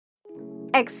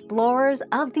Explorers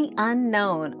of the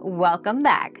unknown, welcome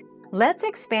back. Let's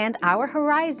expand our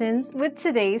horizons with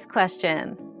today's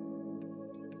question.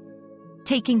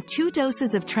 Taking 2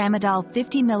 doses of tramadol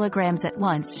 50 milligrams at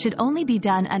once should only be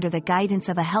done under the guidance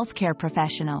of a healthcare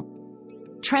professional.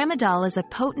 Tramadol is a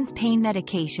potent pain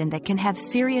medication that can have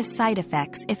serious side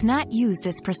effects if not used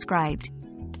as prescribed.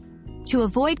 To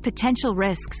avoid potential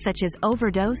risks such as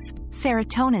overdose,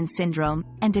 serotonin syndrome,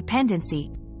 and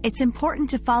dependency, it's important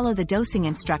to follow the dosing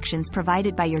instructions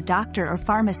provided by your doctor or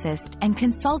pharmacist and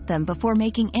consult them before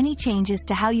making any changes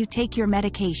to how you take your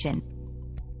medication.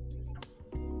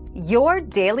 Your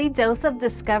daily dose of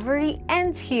discovery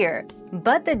ends here,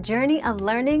 but the journey of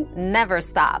learning never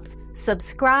stops.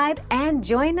 Subscribe and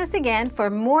join us again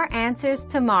for more answers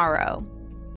tomorrow.